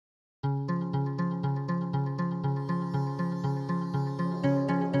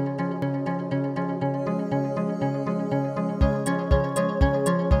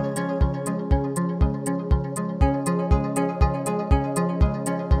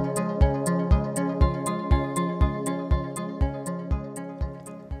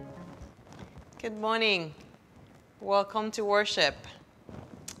morning. Welcome to worship.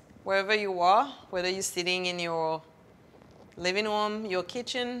 Wherever you are, whether you're sitting in your living room, your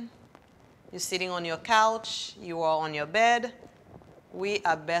kitchen, you're sitting on your couch, you are on your bed, we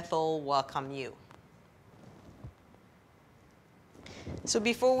at Bethel welcome you. So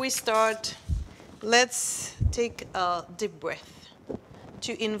before we start, let's take a deep breath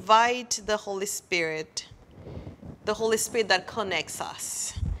to invite the Holy Spirit that connects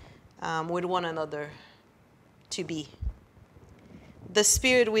us with one another to be. The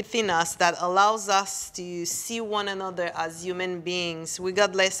Spirit within us that allows us to see one another as human beings,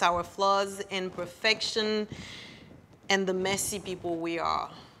 regardless our flaws, imperfection, and the messy people we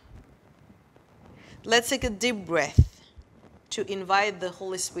are. Let's take a deep breath to invite the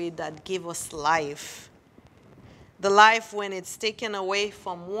Holy Spirit that gives us life. The life when it's taken away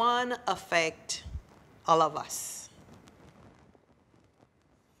from one affects all of us.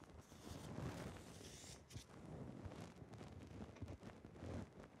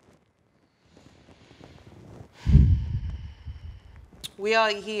 We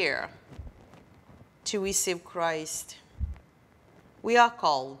are here to receive Christ. We are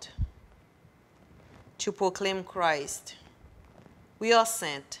called to proclaim Christ. We are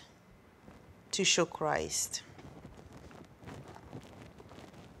sent to show Christ.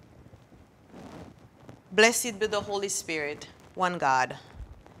 Blessed be the Holy Spirit, one God,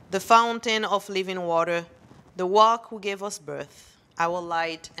 the fountain of living water, the rock who gave us birth, our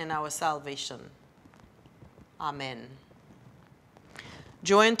light and our salvation. Amen.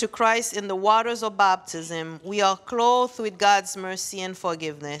 Joined to Christ in the waters of baptism, we are clothed with God's mercy and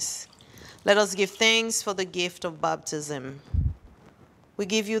forgiveness. Let us give thanks for the gift of baptism. We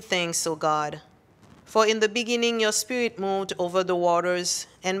give you thanks, O God, for in the beginning your Spirit moved over the waters,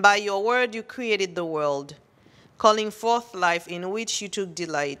 and by your word you created the world, calling forth life in which you took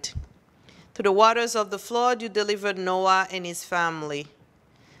delight. To the waters of the flood you delivered Noah and his family.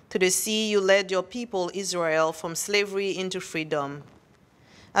 To the sea you led your people Israel from slavery into freedom.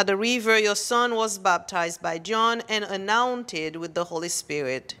 At the river, your son was baptized by John and anointed with the Holy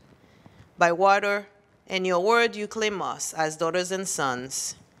Spirit. By water and your word, you claim us as daughters and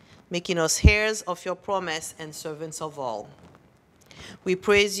sons, making us heirs of your promise and servants of all. We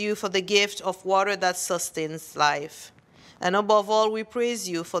praise you for the gift of water that sustains life. And above all, we praise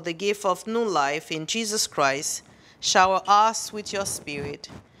you for the gift of new life in Jesus Christ. Shower us with your Spirit,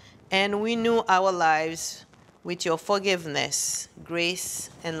 and renew our lives with your forgiveness,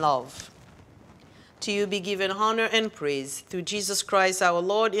 grace, and love. To you be given honor and praise through Jesus Christ our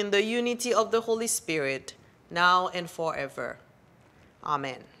Lord in the unity of the Holy Spirit, now and forever.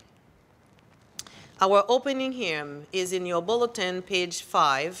 Amen. Our opening hymn is in your bulletin, page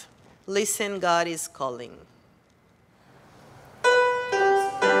 5, Listen, God is Calling.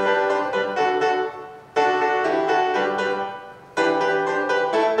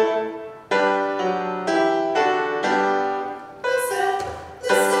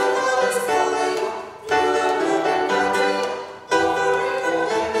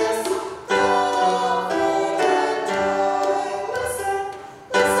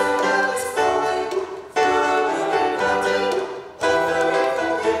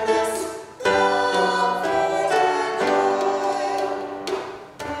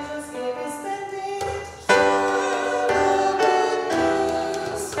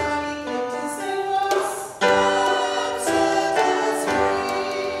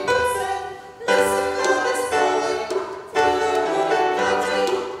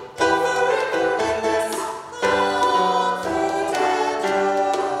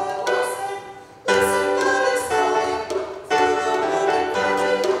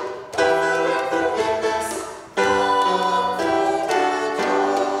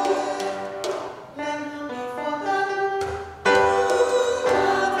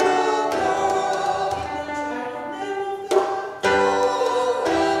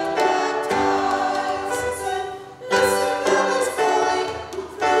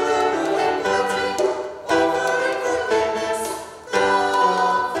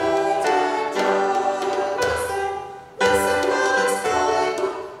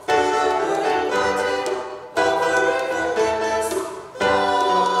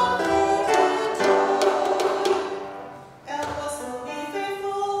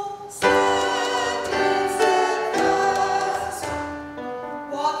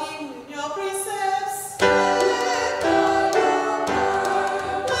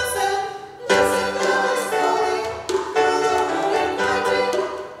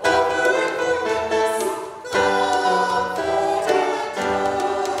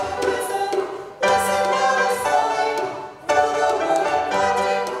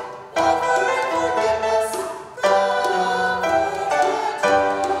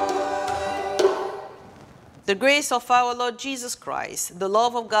 grace of our Lord Jesus Christ, the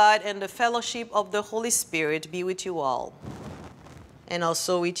love of God, and the fellowship of the Holy Spirit be with you all, and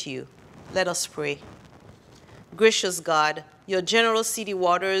also with you. Let us pray. Gracious God, your generosity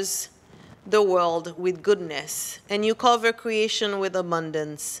waters the world with goodness, and you cover creation with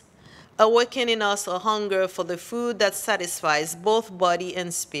abundance. Awaken in us a hunger for the food that satisfies both body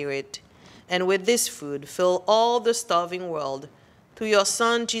and spirit, and with this food fill all the starving world. Through your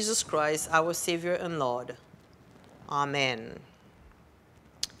Son, Jesus Christ, our Savior and Lord. Amen.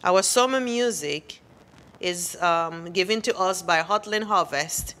 Our summer music is given to us by Heartland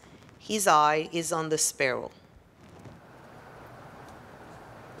Harvest. His eye is on the sparrow.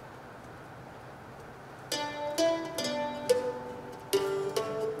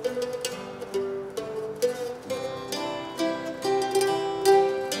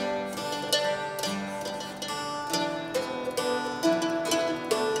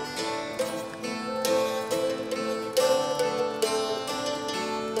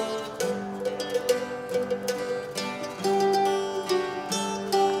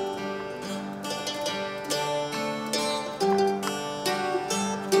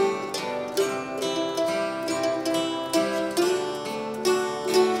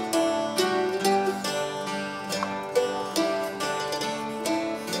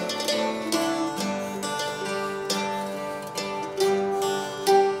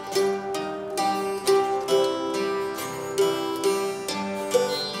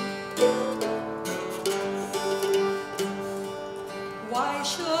 Why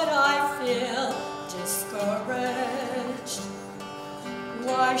should I feel discouraged?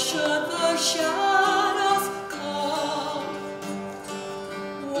 Why should the shadows come?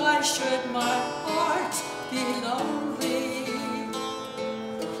 Why should my heart be lonely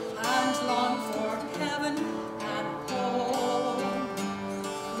and long for heaven and home?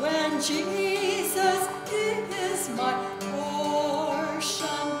 When Jesus is my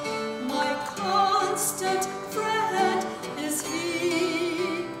portion, my constant friend is He.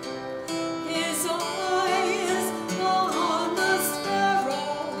 His eye is on the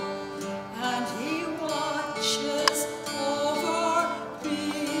sparrow, and He watches over me.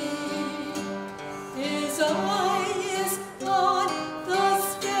 His eye is on the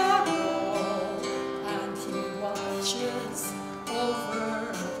sparrow, and He watches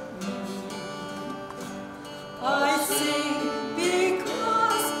over me. I sing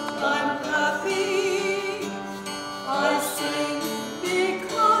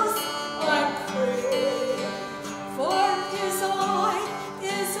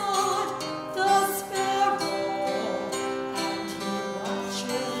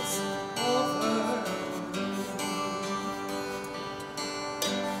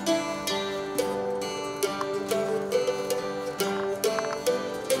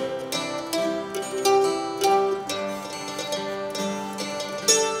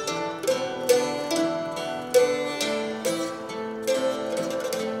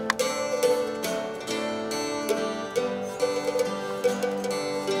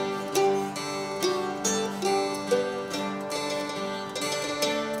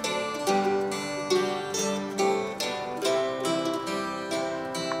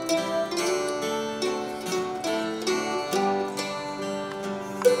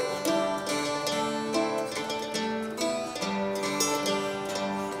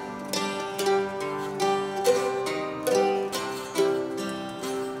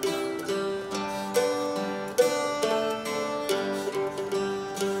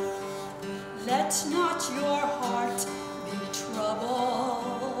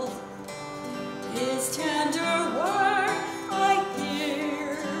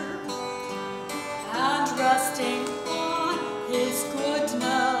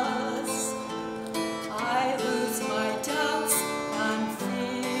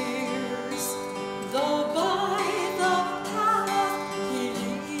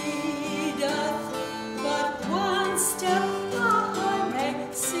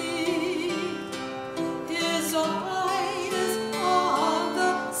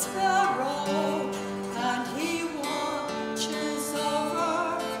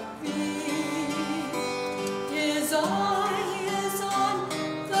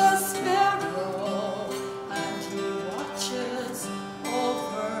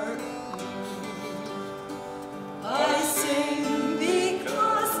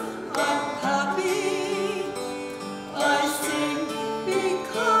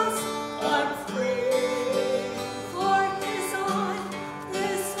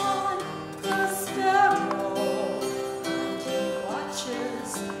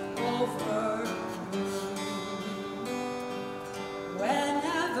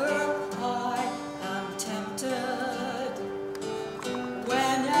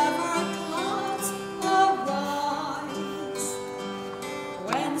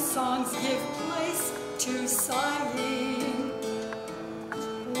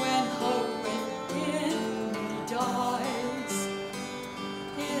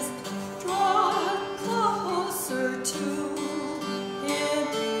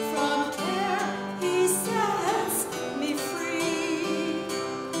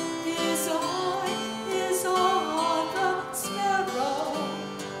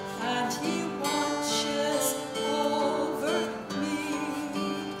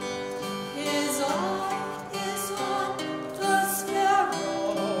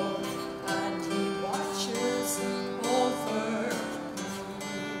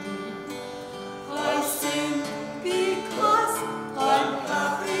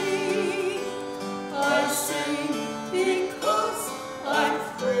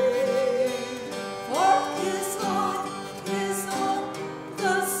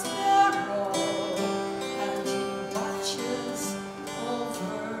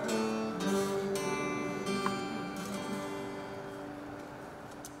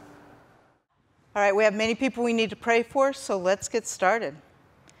All right, we have many people we need to pray for, so let's get started.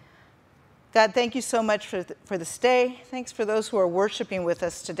 God, thank you so much for this day. Thanks for those who are worshiping with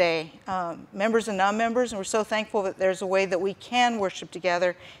us today, members and non-members, and we're so thankful that there's a way that we can worship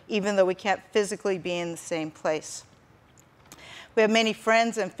together, even though we can't physically be in the same place. We have many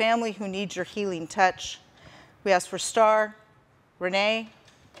friends and family who need your healing touch. We ask for Star, Renee,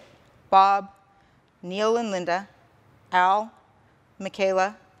 Bob, Neil and Linda, Al,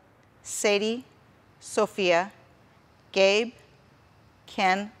 Michaela, Sadie, Sophia, Gabe,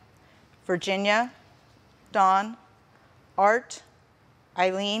 Ken, Virginia, Dawn, Art,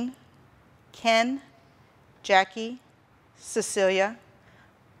 Eileen, Ken, Jackie, Cecilia,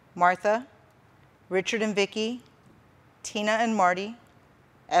 Martha, Richard and Vicky, Tina and Marty,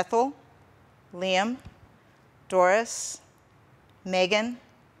 Ethel, Liam, Doris, Megan,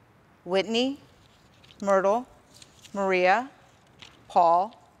 Whitney, Myrtle, Maria,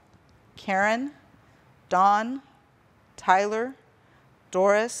 Paul, Karen, Dawn, Tyler,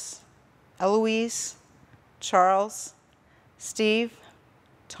 Doris, Eloise, Charles, Steve,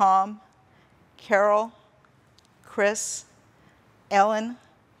 Tom, Carol, Chris, Ellen,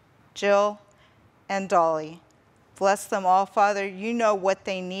 Jill, and Dolly. Bless them all, Father. You know what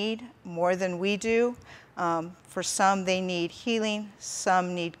they need more than we do. For some, they need healing.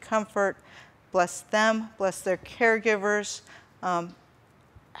 Some need comfort. Bless them. Bless their caregivers.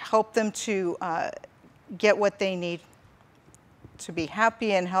 Help them to get what they need to be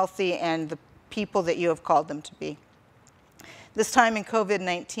happy and healthy and the people that you have called them to be. This time in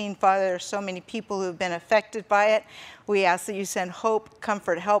COVID-19, Father, there are so many people who have been affected by it. We ask that you send hope,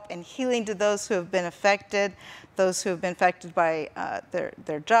 comfort, help, and healing to those who have been affected, those who have been affected by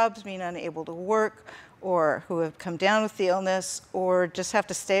their jobs, being unable to work, or who have come down with the illness, or just have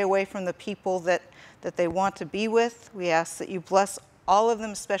to stay away from the people that they want to be with. We ask that you bless all of them,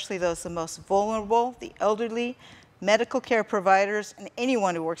 especially those the most vulnerable, the elderly, medical care providers, and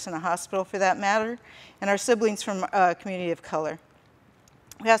anyone who works in a hospital for that matter, and our siblings from a community of color.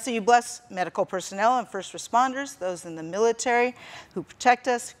 We ask that you bless medical personnel and first responders, those in the military who protect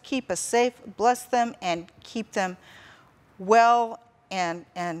us, keep us safe, bless them, and keep them well and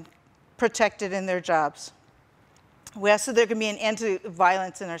protected in their jobs. We ask that there can be an end to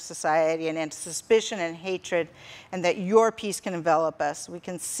violence in our society, an end to suspicion and hatred, and that your peace can envelop us. We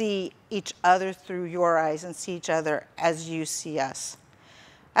can see each other through your eyes and see each other as you see us.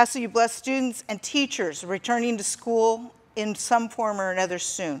 Ask that you bless students and teachers returning to school in some form or another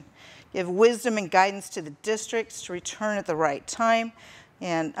soon. Give wisdom and guidance to the districts to return at the right time,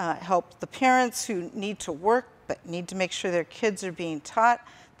 and help the parents who need to work but need to make sure their kids are being taught,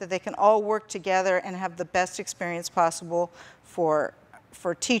 that they can all work together and have the best experience possible for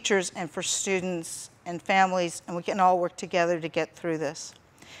teachers and for students and families, and we can all work together to get through this.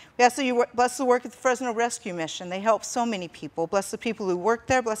 We ask that you bless the work at the Fresno Rescue Mission. They help so many people. Bless the people who work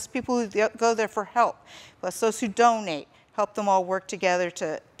there. Bless the people who go there for help. Bless those who donate. Help them all work together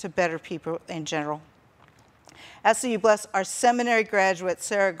to better people in general. Ask that you bless our seminary graduate,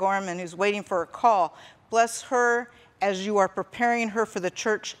 Sarah Gorman, who's waiting for a call. Bless her as you are preparing her for the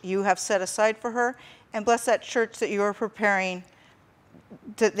church you have set aside for her, and bless that church that you are preparing,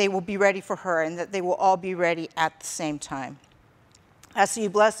 that they will be ready for her and that they will all be ready at the same time. Ask that you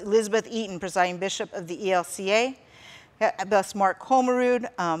bless Elizabeth Eaton, presiding bishop of the ELCA. Bless Mark Holmerud,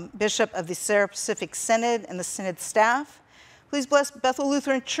 bishop of the Sarah Pacific Synod and the Synod staff. Please bless Bethel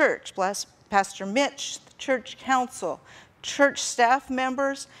Lutheran Church. Bless Pastor Mitch, the church council, church staff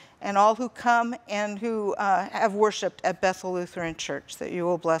members, and all who come and who have worshiped at Bethel Lutheran Church, that you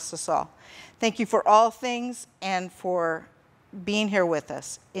will bless us all. Thank you for all things and for being here with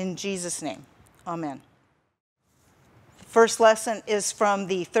us. In Jesus' name, amen. The first lesson is from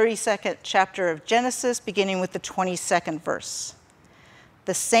the 32nd chapter of Genesis, beginning with the 22nd verse.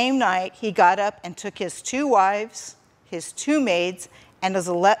 The same night he got up and took his 2 wives, his 2 maids, and his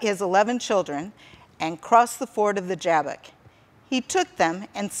 11 children, and crossed the ford of the Jabbok. He took them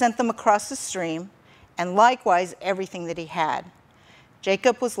and sent them across the stream, and likewise everything that he had.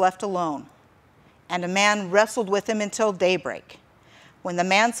 Jacob was left alone, and a man wrestled with him until daybreak. When the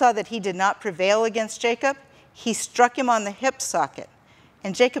man saw that he did not prevail against Jacob, he struck him on the hip socket,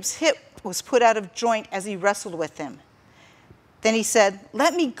 and Jacob's hip was put out of joint as he wrestled with him. Then he said,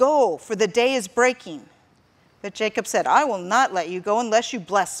 "Let me go, for the day is breaking." But Jacob said, "I will not let you go unless you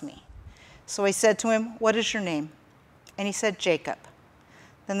bless me." So he said to him, "What is your name?" And he said, "Jacob."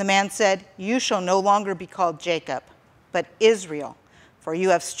 Then the man said, "You shall no longer be called Jacob, but Israel, for you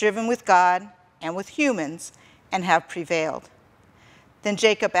have striven with God and with humans and have prevailed." Then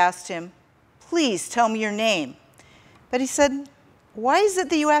Jacob asked him, "Please tell me your name." But he said, "Why is it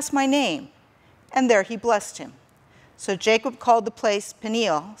that you ask my name?" and there he blessed him. So Jacob called the place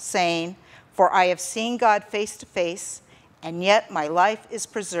Peniel, saying, "For I have seen God face to face, and yet my life is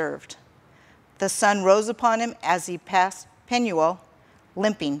preserved." The sun rose upon him as he passed Penuel,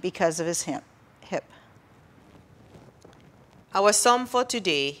 limping because of his hip. Our psalm for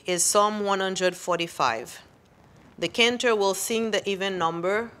today is Psalm 145. The cantor will sing the even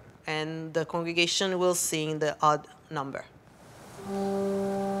number, and the congregation will sing the odd number.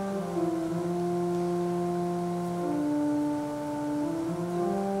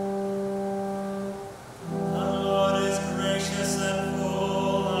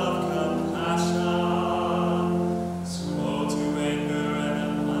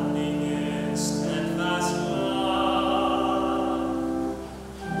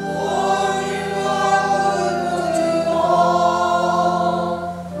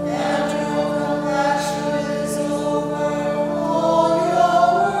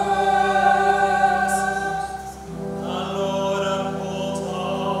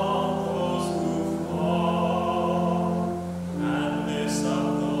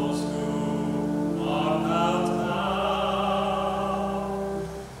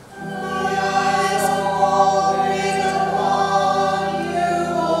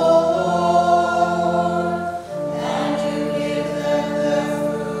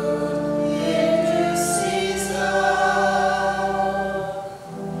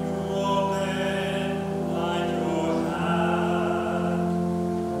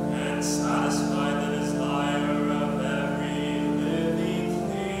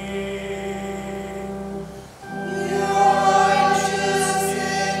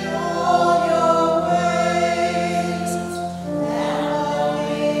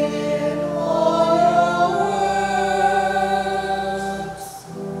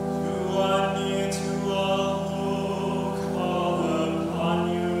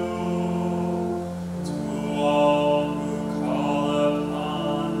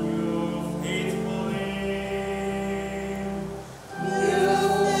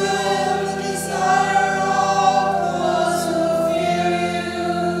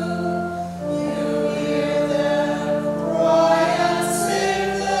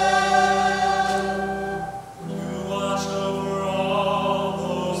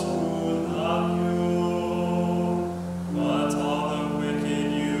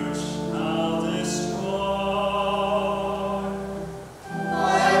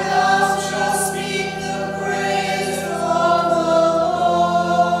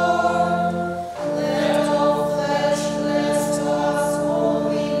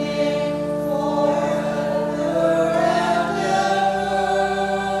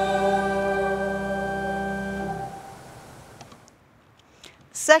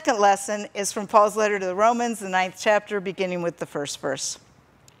 Second lesson is from Paul's letter to the Romans, the 9th chapter, beginning with the first verse.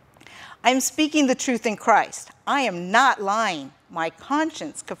 I am speaking the truth in Christ. I am not lying. My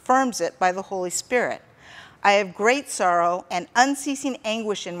conscience confirms it by the Holy Spirit. I have great sorrow and unceasing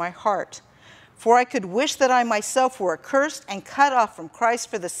anguish in my heart, for I could wish that I myself were accursed and cut off from Christ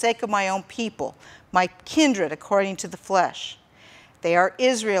for the sake of my own people, my kindred according to the flesh. They are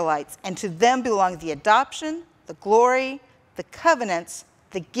Israelites, and to them belong the adoption, the glory, the covenants,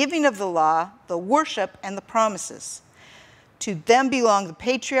 the giving of the law, the worship, and the promises. To them belong the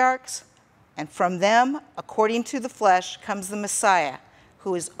patriarchs, and from them, according to the flesh, comes the Messiah,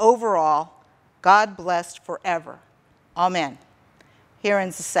 who is over all, God blessed forever. Amen. Here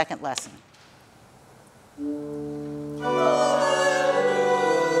ends the second lesson.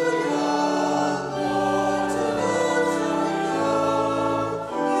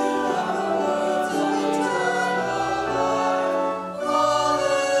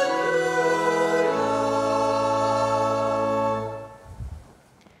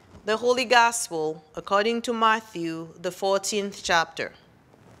 The Holy Gospel according to Matthew, the 14th chapter.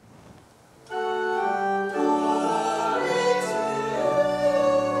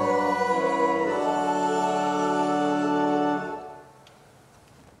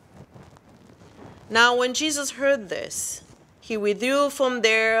 Now when Jesus heard this, he withdrew from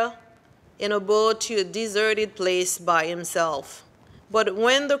there in a boat to a deserted place by himself. But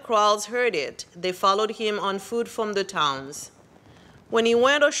when the crowds heard it, they followed him on foot from the towns. When he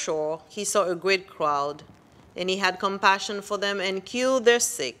went ashore, he saw a great crowd, and he had compassion for them and cured their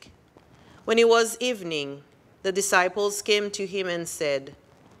sick. When it was evening, the disciples came to him and said,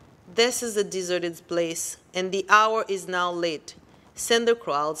 "This is a deserted place, and the hour is now late. Send the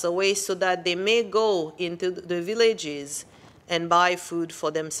crowds away so that they may go into the villages and buy food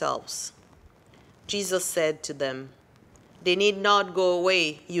for themselves." Jesus said to them, "They need not go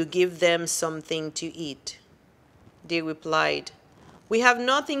away. You give them something to eat." They replied, "We have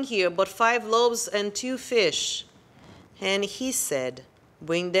nothing here but 5 loaves and 2 fish." And he said,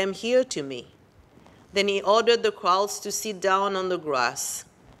 "Bring them here to me." Then he ordered the crowds to sit down on the grass.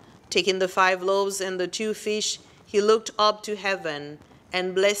 Taking the 5 loaves and the 2 fish, he looked up to heaven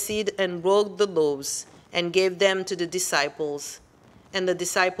and blessed and broke the loaves and gave them to the disciples. And the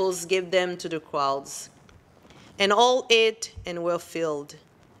disciples gave them to the crowds. And all ate and were filled.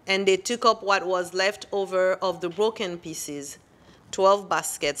 And they took up what was left over of the broken pieces, 12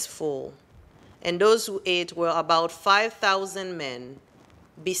 baskets full. And those who ate were about 5,000 men,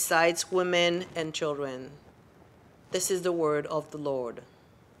 besides women and children. This is the word of the Lord.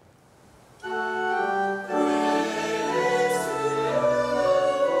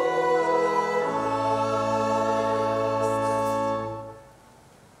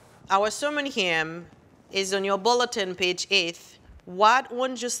 Our sermon hymn is on your bulletin, page 8. What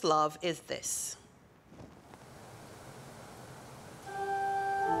wondrous love is this?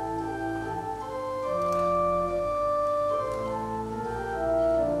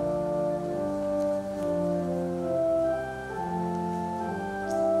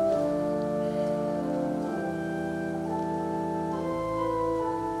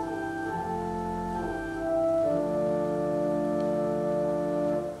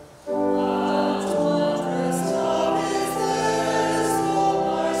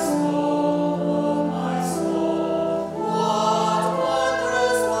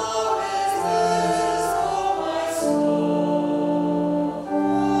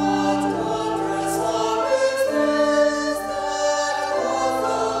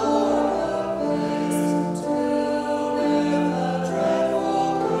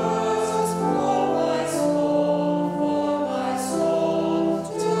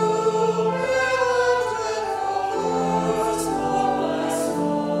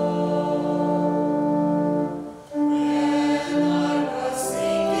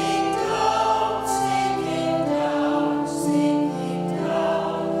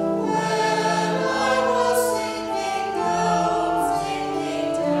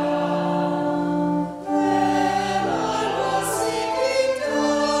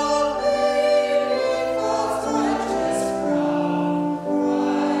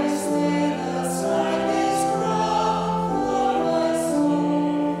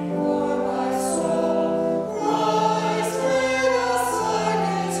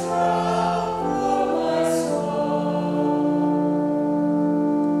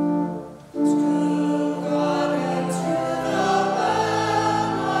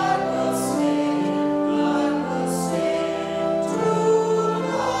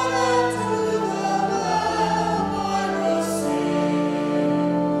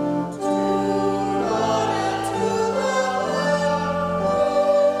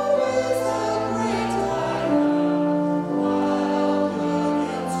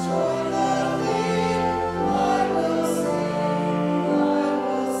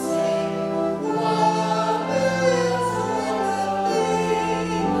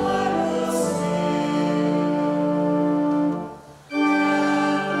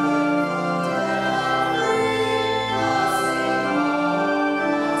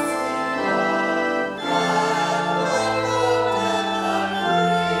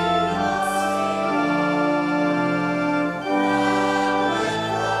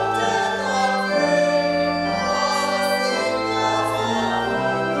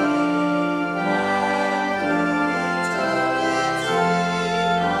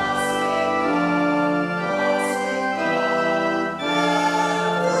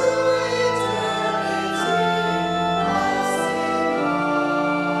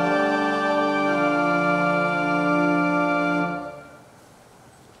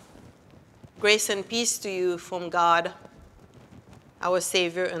 Grace and peace to you from God, our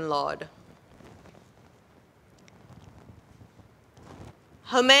Savior and Lord.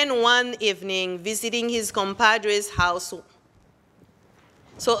 A man one evening visiting his compadre's house.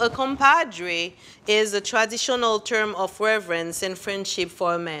 So a compadre is a traditional term of reverence and friendship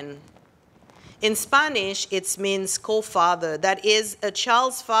for a man. In Spanish, it means co-father. That is, a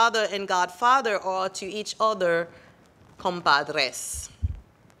child's father and godfather are to each other compadres.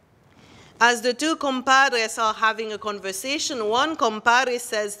 As the two compadres are having a conversation, one compadre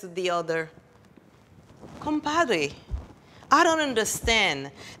says to the other, "Compadre, I don't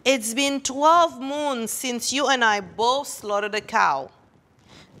understand. It's been 12 moons since you and I both slaughtered a cow.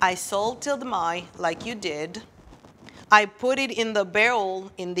 I salted mine like you did. I put it in the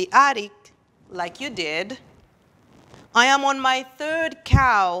barrel in the attic like you did. I am on my 3rd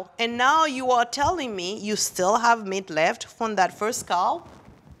cow, and now you are telling me you still have meat left from that first cow?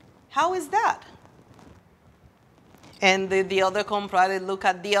 How is that?" And the other compadre look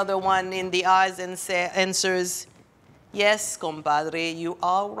at the other one in the eyes and answers, yes, compadre, you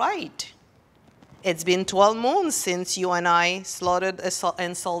are right. It's been 12 months since you and I slaughtered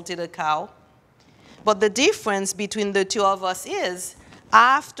and salted a cow. But the difference between the two of us is,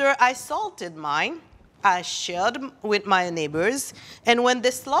 after I salted mine, I shared with my neighbors, and when they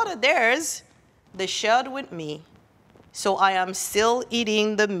slaughtered theirs, they shared with me. So I am still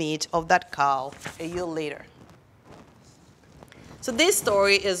eating the meat of that cow a year later. So this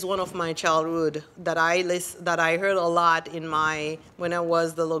story is one of my childhood that I heard a lot when I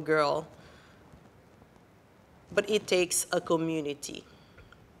was the little girl. But it takes a community.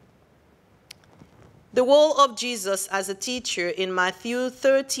 The role of Jesus as a teacher in Matthew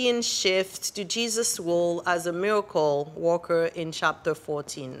 13 shifts to Jesus' role as a miracle worker in chapter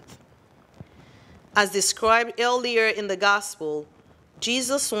 14. As described earlier in the gospel,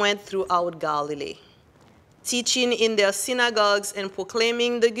 Jesus went throughout Galilee, teaching in their synagogues and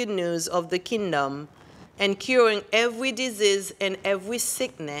proclaiming the good news of the kingdom and curing every disease and every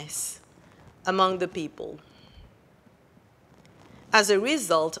sickness among the people. As a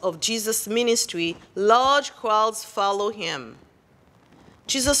result of Jesus' ministry, large crowds follow him.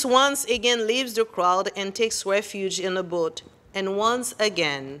 Jesus once again leaves the crowd and takes refuge in a boat, and once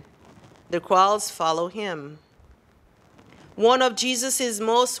again, the crowds follow him. One of Jesus'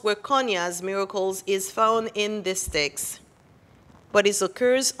 most recognize miracles is found in this text, but it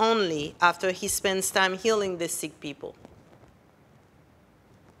occurs only after he spends time healing the sick people.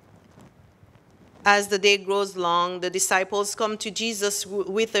 As the day grows long, the disciples come to Jesus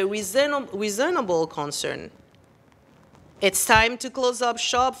with a reasonable concern. It's time to close up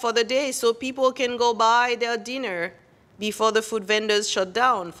shop for the day so people can go buy their dinner before the food vendors shut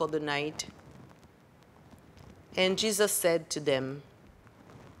down for the night. And Jesus said to them,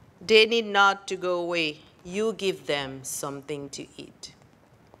 they need not to go away. You give them something to eat.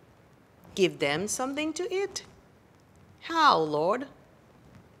 Give them something to eat? How, Lord?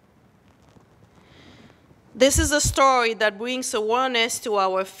 This is a story that brings awareness to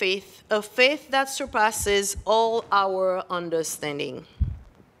our faith, a faith that surpasses all our understanding.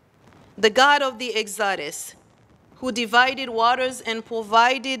 The God of the Exodus, who divided waters and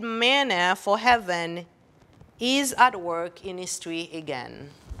provided manna for heaven, is at work in history again.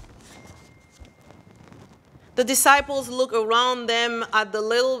 The disciples look around them at the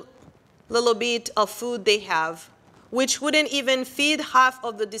little bit of food they have, which wouldn't even feed half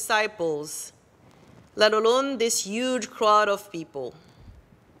of the disciples, let alone this huge crowd of people.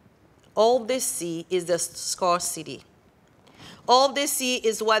 All they see is the scarcity. All they see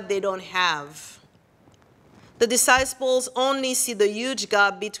is what they don't have. The disciples only see the huge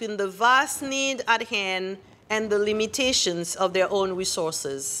gap between the vast need at hand and the limitations of their own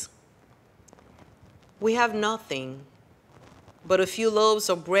resources. We have nothing but a few loaves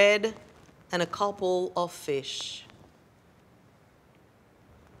of bread and a couple of fish.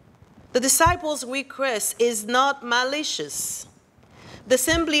 The disciples' request is not malicious. They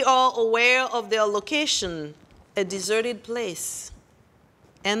simply are aware of their location, a deserted place,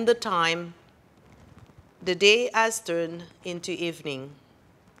 and the time. The day has turned into evening.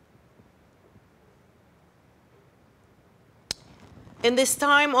 In this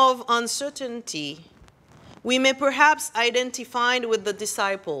time of uncertainty, we may perhaps identify with the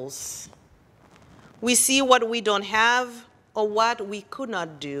disciples. We see what we don't have or what we could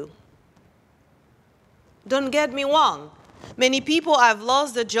not do. Don't get me wrong. Many people have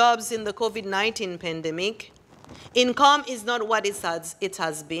lost their jobs in the COVID-19 pandemic. Income is not what it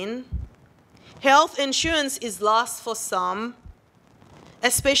has been. Health insurance is lost for some.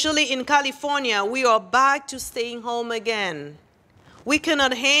 Especially in California, we are back to staying home again. We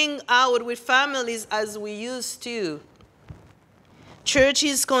cannot hang out with families as we used to.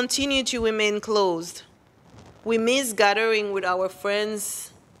 Churches continue to remain closed. We miss gathering with our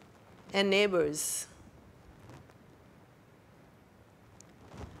friends and neighbors.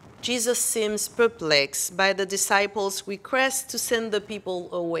 Jesus seems perplexed by the disciples' request to send the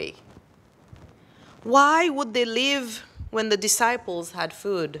people away. Why would they leave when the disciples had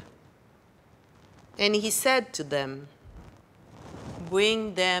food? And he said to them,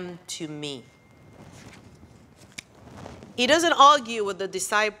 bring them to me. He doesn't argue with the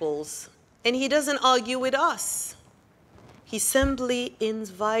disciples, and he doesn't argue with us. He simply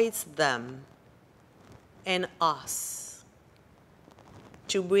invites them and us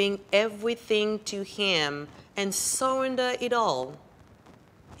to bring everything to him and surrender it all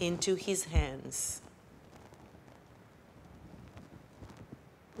into his hands.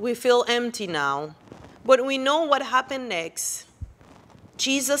 We feel empty now, but we know what happened next.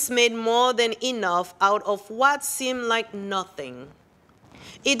 Jesus made more than enough out of what seemed like nothing.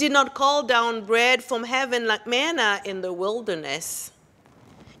 He did not call down bread from heaven like manna in the wilderness.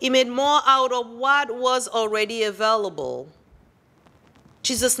 He made more out of what was already available.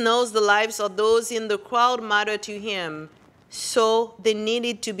 Jesus knows the lives of those in the crowd matter to him, so they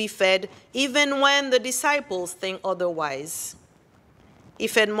needed to be fed even when the disciples think otherwise. He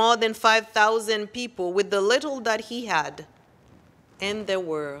fed more than 5,000 people with the little that he had, and there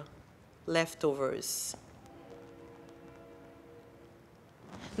were leftovers.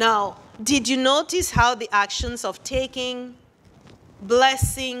 Now, did you notice how the actions of taking,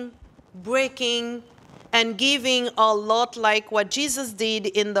 blessing, breaking, and giving are a lot like what Jesus did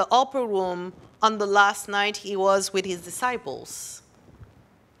in the upper room on the last night he was with his disciples?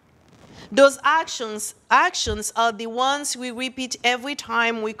 Those actions are the ones we repeat every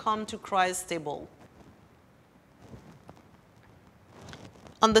time we come to Christ's table.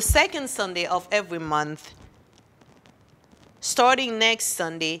 On the second Sunday of every month, starting next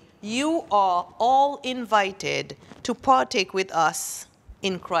Sunday, you are all invited to partake with us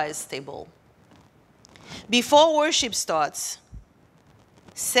in Christ's table. Before worship starts,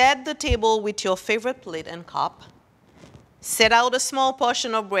 set the table with your favorite plate and cup. Set out a small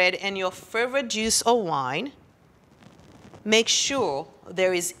portion of bread and your favorite juice or wine. Make sure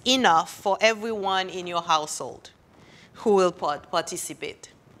there is enough for everyone in your household who will participate.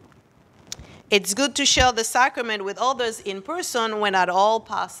 It's good to share the sacrament with others in person when at all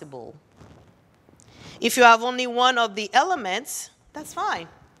possible. If you have only one of the elements, that's fine.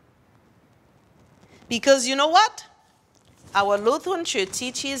 Because you know what? Our Lutheran Church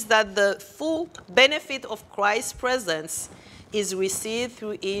teaches that the full benefit of Christ's presence is received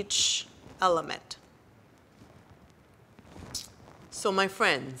through each element. So, my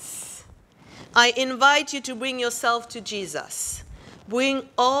friends, I invite you to bring yourself to Jesus. Bring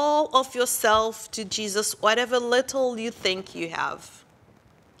all of yourself to Jesus, whatever little you think you have.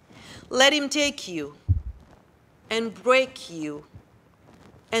 Let him take you and break you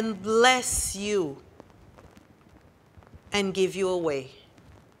and bless you and give you away.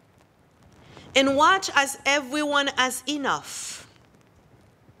 And watch as everyone has enough.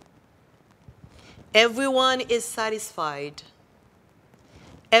 Everyone is satisfied.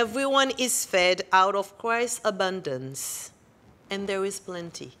 Everyone is fed out of Christ's abundance, and there is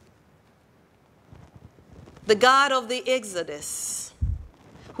plenty. The God of the Exodus,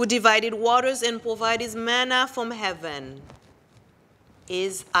 who divided waters and provided manna from heaven,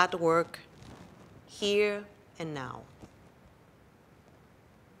 is at work here and now.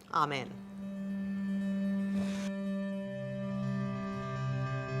 Amen.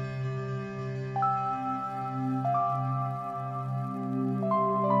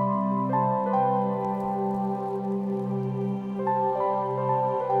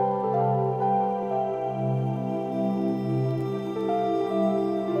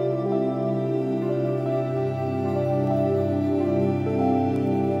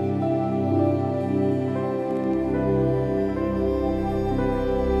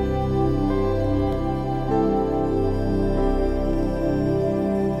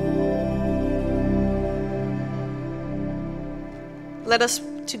 Let us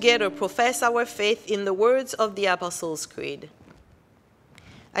together profess our faith in the words of the Apostles' Creed.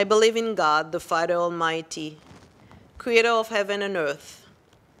 I believe in God, the Father Almighty, creator of heaven and earth.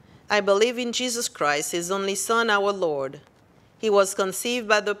 I believe in Jesus Christ, his only Son, our Lord. He was conceived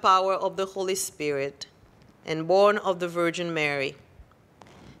by the power of the Holy Spirit and born of the Virgin Mary.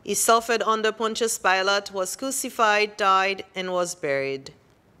 He suffered under Pontius Pilate, was crucified, died, and was buried.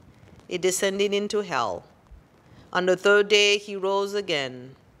 He descended into hell. On the third day, he rose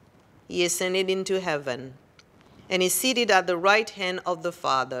again. He ascended into heaven, and is seated at the right hand of the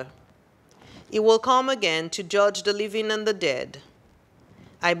Father. He will come again to judge the living and the dead.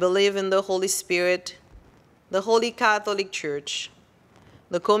 I believe in the Holy Spirit, the Holy Catholic Church,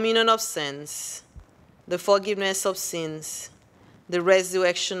 the communion of saints, the forgiveness of sins, the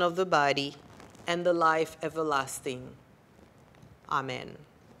resurrection of the body, and the life everlasting. Amen.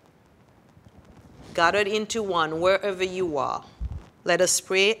 Gathered into one wherever you are, let us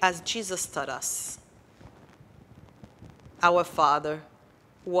pray as Jesus taught us. Our Father,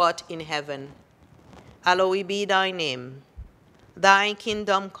 who art in heaven, hallowed be thy name. Thy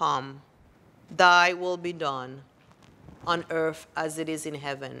kingdom come, thy will be done, on earth as it is in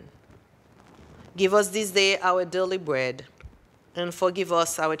heaven. Give us this day our daily bread, and forgive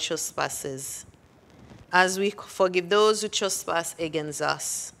us our trespasses, as we forgive those who trespass against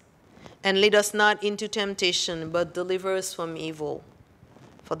us. And lead us not into temptation, but deliver us from evil.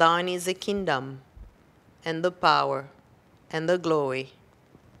 For thine is the kingdom, and the power, and the glory,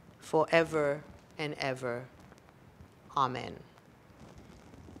 forever and ever. Amen.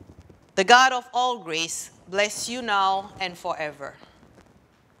 The God of all grace bless you now and forever.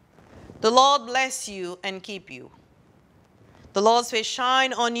 The Lord bless you and keep you. The Lord's face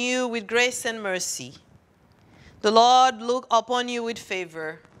shine on you with grace and mercy. The Lord look upon you with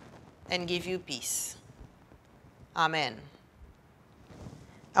favor and give you peace. Amen.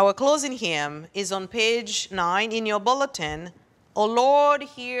 Our closing hymn is on page 9 in your bulletin, O Lord,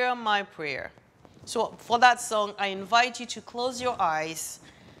 hear my prayer. So for that song, I invite you to close your eyes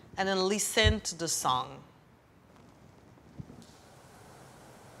and then listen to the song.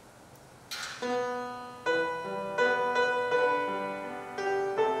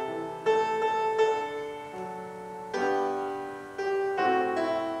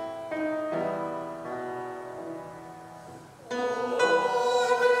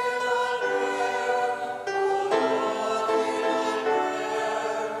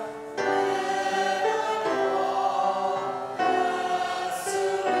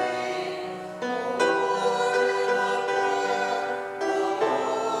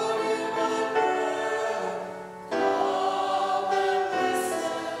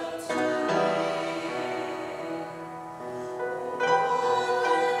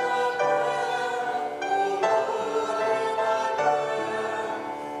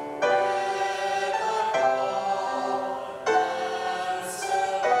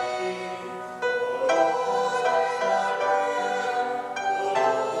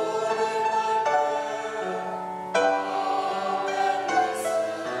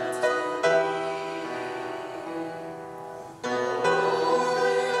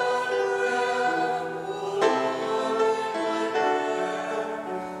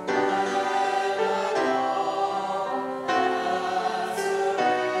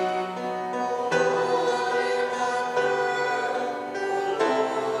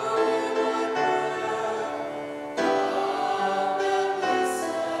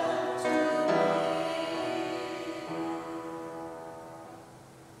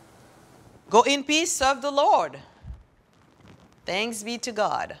 Go in peace, serve the Lord. Thanks be to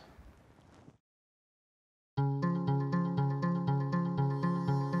God.